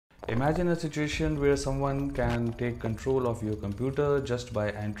Imagine a situation where someone can take control of your computer just by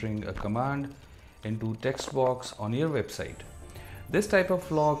entering a command into text box on your website. This type of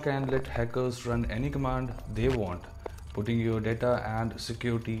flaw can let hackers run any command they want, putting your data and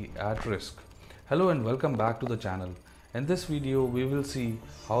security at risk. Hello and welcome back to the channel. In this video, we will see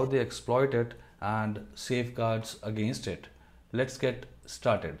how they exploit it and safeguards against it. Let's get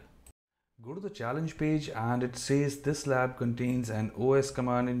started. Go to the challenge page and it says this lab contains an OS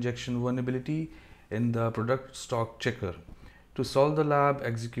command injection vulnerability in the product stock checker. To solve the lab,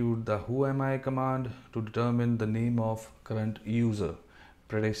 execute the whoami command to determine the name of current user.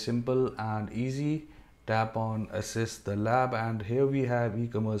 Pretty simple and easy. Tap on assess the lab and here we have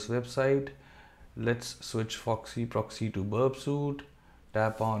e-commerce website. Let's switch Foxy proxy to burp suit.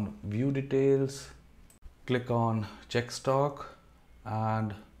 Tap on view details. Click on check stock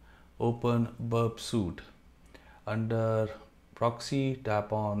and open burp suit. Under proxy,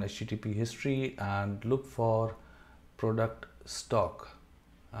 tap on HTTP history and look for product stock,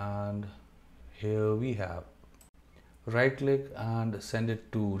 and here we have. Right click and send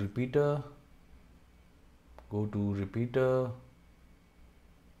it to repeater. Go to repeater,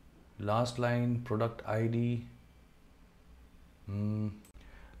 last line product ID.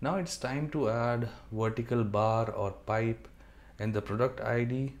 Now it's time to add vertical bar or pipe in the product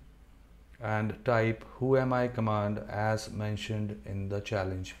ID and type whoami command as mentioned in the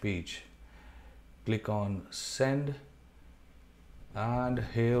challenge page. Click on send and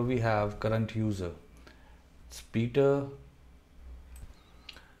here we have current user. It's Peter.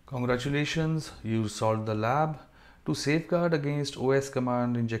 Congratulations, you solved the lab. To safeguard against OS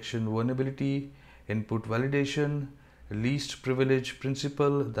command injection vulnerability, input validation, least privilege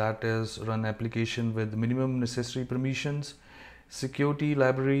principle, that is run application with minimum necessary permissions, security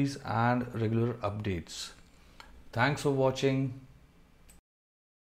libraries and regular updates. Thanks for watching.